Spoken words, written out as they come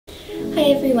Hi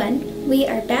everyone, we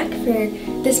are back for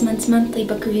this month's monthly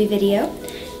book review video,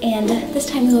 and this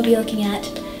time we will be looking at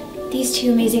these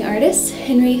two amazing artists,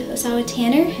 Henry Ossawa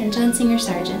Tanner and Singer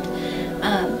Sargent.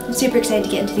 I'm super excited to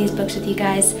get into these books with you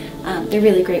guys. They're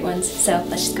really great ones, so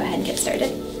let's just go ahead and get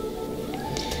started.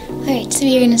 Alright, so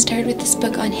we're going to start with this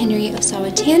book on Henry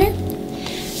Ossawa Tanner.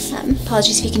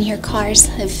 Apologies if you can hear cars.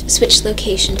 I've switched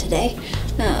location today,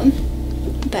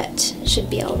 but should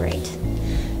be alright.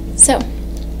 So,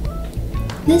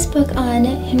 this book on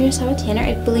Henry Ossawa Tanner,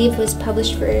 I believe, was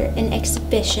published for an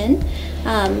exhibition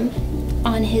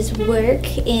on his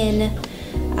work in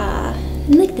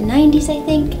like the 90s, I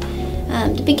think.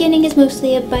 The beginning is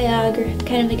mostly a biography,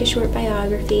 kind of like a short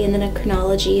biography, and then a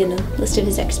chronology and a list of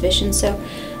his exhibitions. So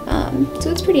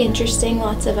it's pretty interesting.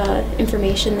 Lots of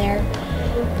information there.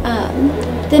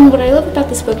 Then what I love about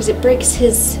this book is it breaks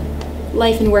his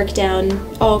life and work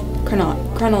down all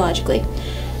chronologically.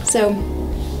 So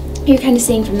you're kind of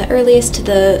seeing from the earliest to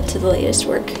the latest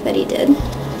work that he did.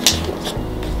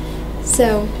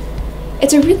 So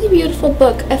it's a really beautiful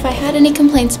book. If I had any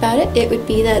complaints about it, it would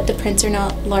be that the prints are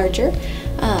not larger.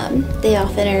 They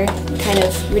often are kind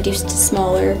of reduced to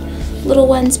smaller little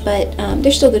ones, but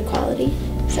they're still good quality.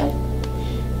 So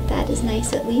that is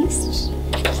nice, at least.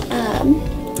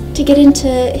 To get into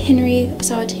Henry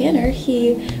Ossawa Tanner,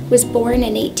 he was born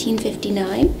in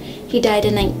 1859. He died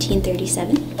in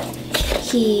 1937.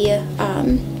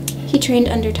 He trained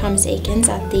under Thomas Eakins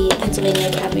at the Pennsylvania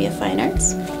Academy of Fine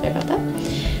Arts. Sorry about that.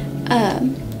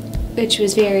 Which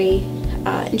was very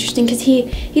interesting because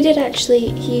he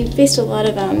faced a lot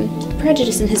of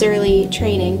prejudice in his early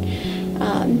training.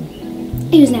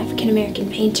 He was an African American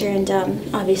painter, and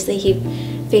obviously he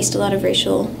faced a lot of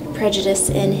racial prejudice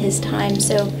in his time.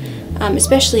 So,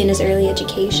 especially in his early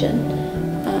education.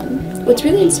 What's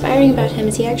really inspiring about him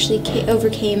is he actually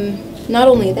overcame not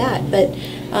only that, but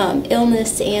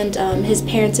illness and his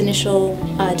parents' initial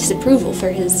disapproval for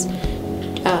his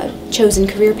chosen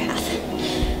career path.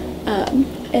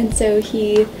 And so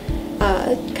he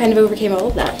kind of overcame all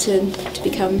of that to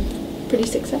become pretty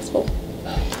successful.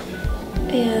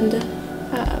 And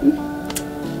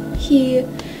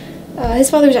his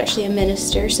father was actually a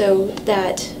minister, so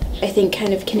that I think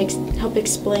kind of can help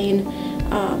explain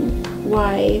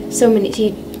why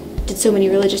he did so many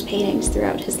religious paintings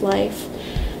throughout his life.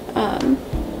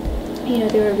 You know,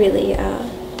 there were really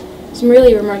some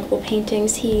really remarkable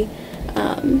paintings. I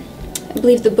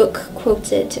believe the book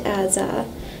quotes it as, I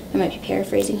might be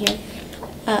paraphrasing here.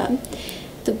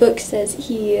 The book says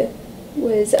he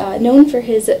was known for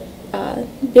his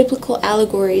biblical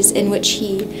allegories in which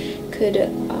he could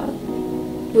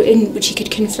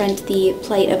confront the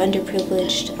plight of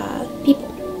underprivileged people.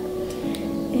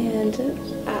 And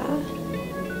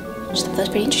I just thought that was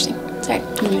pretty interesting. Sorry,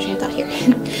 I'm losing my thought here.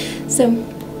 So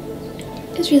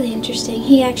it was really interesting.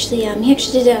 He was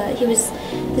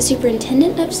the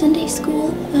superintendent of Sunday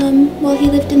school while he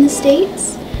lived in the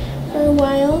States for a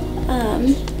while.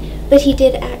 But he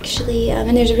did actually,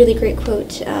 and there's a really great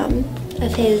quote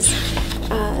of his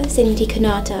saying that he could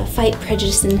not fight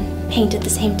prejudice and paint at the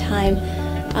same time.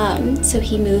 So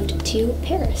he moved to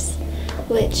Paris,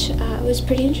 which was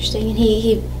pretty interesting. And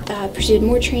he pursued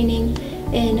more training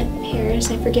in Paris.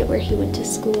 I forget where he went to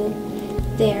school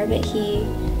there, but he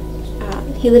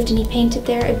lived and he painted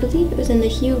there. I believe it was in the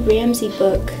Hugh Ramsay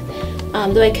book,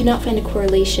 though I could not find a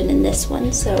correlation in this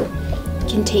one, so you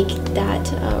can take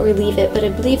that or leave it. But I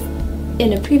believe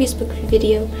in a previous book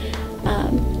video,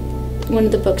 one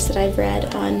of the books that I've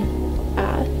read on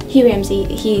Hugh Ramsay,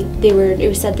 it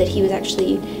was said that he was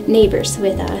actually neighbors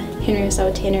with Henry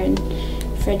Ossawa Tanner and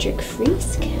Frederick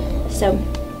Friesc. So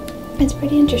it's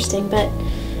pretty interesting. But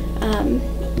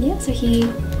yeah, so he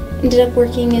ended up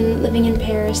working and living in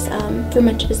Paris for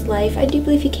much of his life. I do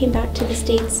believe he came back to the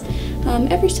States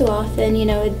every so often. You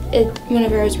know,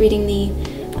 whenever I was reading the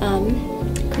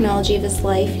chronology of his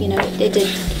life, you know, it did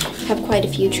have quite a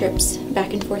few trips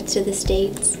back and forth to the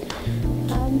States.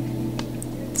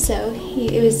 So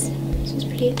it was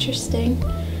pretty interesting.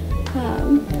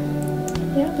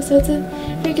 Yeah, so it's a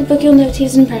very good book. You'll note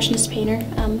he's an impressionist painter.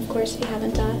 Of course, if you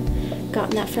haven't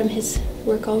gotten that from his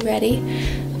work already.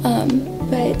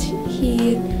 But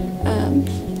he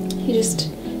just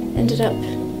ended up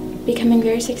becoming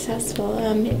very successful.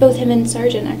 Both him and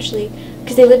Sargent, actually,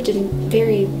 because they lived in a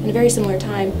very similar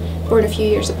time, born a few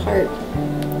years apart,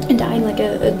 and dying like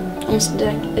almost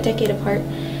a decade apart.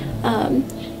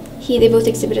 They both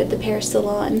exhibited at the Paris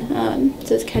Salon,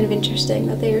 so it's kind of interesting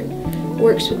that their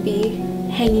works would be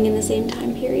hanging in the same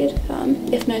time period,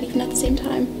 if not even at the same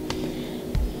time.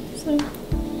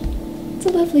 So It's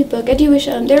a lovely book. I do wish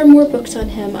there are more books on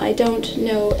him. I don't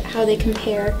know how they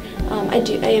compare. I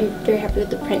am very happy with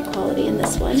the print quality in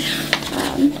this one.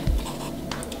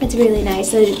 It's really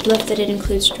nice. I love that it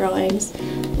includes drawings.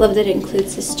 Love that it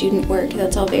includes the student work.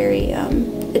 That's all very,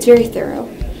 it's very thorough.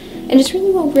 And it's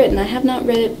really well written. I have not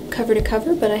read it cover to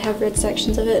cover, but I have read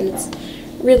sections of it, and it's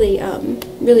really,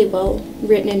 really well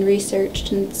written and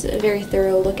researched, and it's a very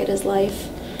thorough look at his life,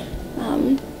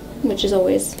 which is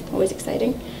always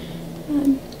exciting.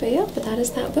 But yeah, but that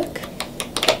is that book.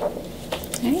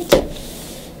 Alright.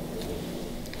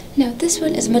 Now this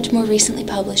one is a much more recently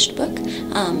published book.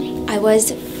 I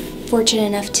was fortunate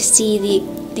enough to see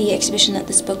the exhibition that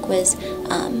this book was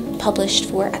published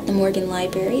for at the Morgan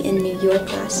Library in New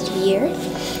York last year,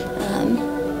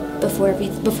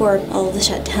 before all the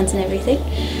shutdowns and everything.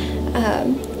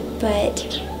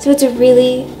 So it's a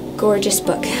really gorgeous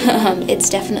book. It's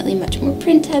definitely much more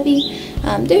print heavy.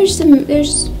 There's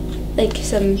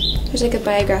like a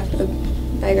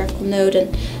biographical note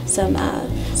and some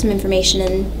information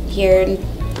in here, and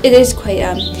it is quite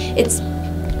it's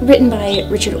written by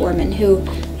Richard Orman, who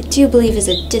I do believe is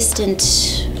a distant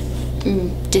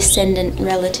descendant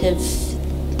relative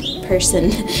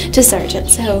person to Sargent.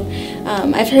 So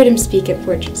I've heard him speak at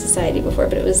Portrait Society before,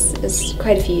 but it was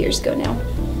quite a few years ago now.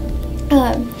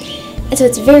 And so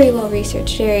it's very well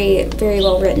researched, very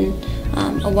well written,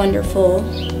 a wonderful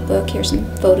book. Here's some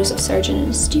photos of Sargent in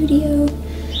his studio.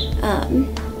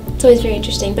 It's always very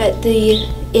interesting, but the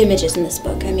images in this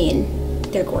book, I mean,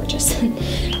 they're gorgeous.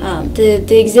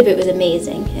 The exhibit was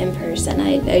amazing in person.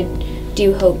 I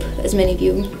do hope as many of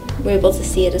you were able to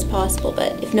see it as possible,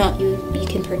 but if not, you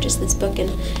can purchase this book,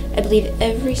 and I believe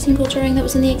every single drawing that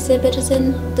was in the exhibit is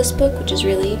in this book, which is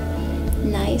really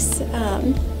nice.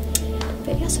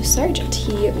 But yeah, so Sargent,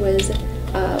 he was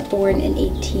born in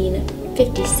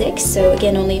 1856, so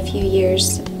again only a few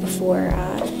years before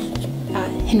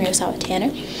Henry Ossawa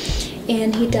Tanner,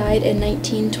 and he died in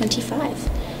 1925.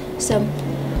 So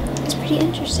it's pretty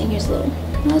interesting. Here's a little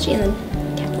chronology and then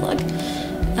catalog.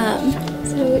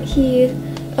 So he,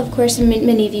 of course,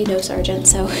 many of you know Sargent,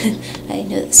 so I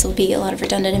know this will be a lot of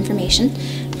redundant information,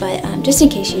 but just in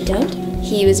case you don't,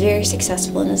 he was very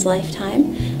successful in his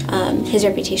lifetime. His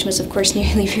reputation was, of course,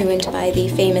 nearly ruined by the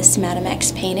famous Madame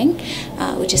X painting,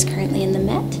 which is currently in the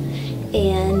Met,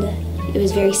 and it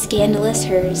was very scandalous.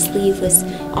 Her sleeve was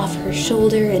off her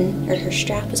shoulder, or her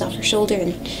strap was off her shoulder,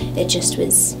 and it just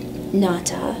was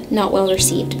not well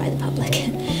received by the public.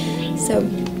 So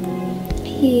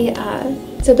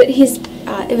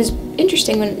it was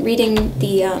interesting when reading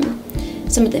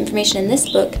some of the information in this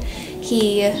book.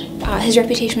 His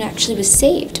reputation actually was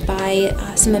saved by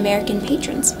some American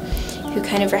patrons who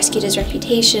kind of rescued his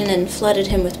reputation and flooded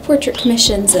him with portrait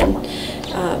commissions, and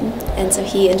so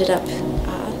he ended up,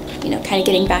 kind of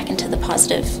getting back into the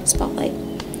positive spotlight.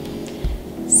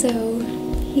 So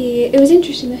it was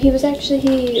interesting though. He was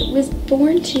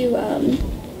born to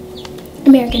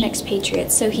American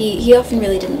expatriates, so he often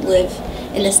really didn't live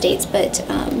in the States. But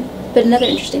another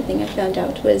interesting thing I found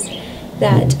out was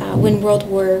that when World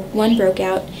War I broke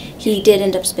out, he did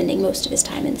end up spending most of his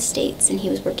time in the States, and he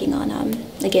was working on,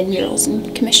 again, murals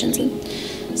and commissions and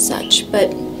such.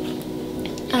 But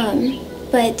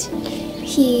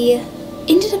he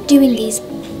ended up doing these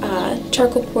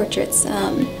charcoal portraits.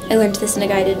 I learned this in a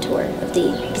guided tour of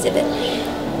the exhibit,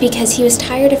 because he was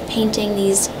tired of painting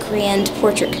these grand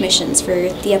portrait commissions for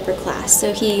the upper class.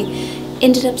 So he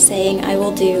ended up saying, I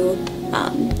will do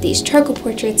these charcoal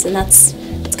portraits, and that's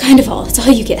kind of all. That's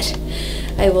all you get.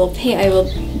 I will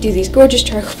do these gorgeous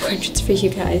charcoal portraits for you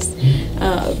guys,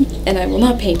 and I will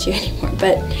not paint you anymore.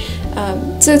 But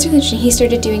so it's really interesting. He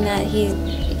started doing that.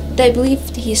 I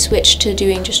believe he switched to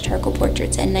doing just charcoal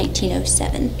portraits in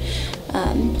 1907.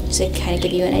 So to kind of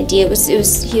give you an idea,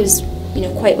 he was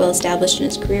quite well established in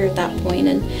his career at that point,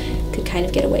 and could kind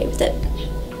of get away with it.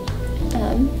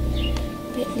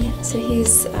 But yeah, so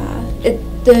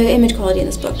the image quality in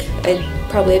this book, I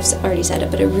probably have already said it,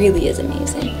 but it really is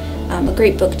amazing. A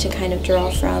great book to kind of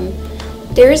draw from.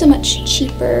 There is a much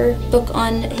cheaper book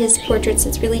on his portraits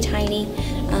that's really tiny,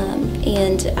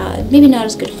 and maybe not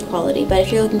as good of quality, but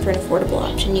if you're looking for an affordable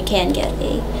option, you can get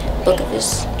a book of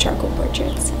his charcoal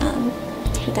portraits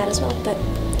with that as well. But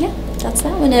yeah, that's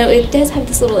that one. It does have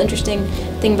this little interesting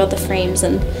thing about the frames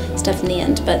and stuff in the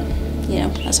end, but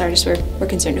us artists, we're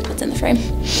concerned with what's in the frame.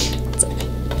 So,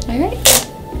 alright,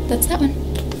 that's that one.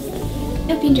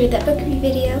 I hope you enjoyed that book review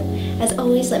video. As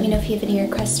always, let me know if you have any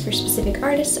requests for specific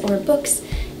artists or books,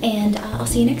 and I'll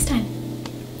see you next time.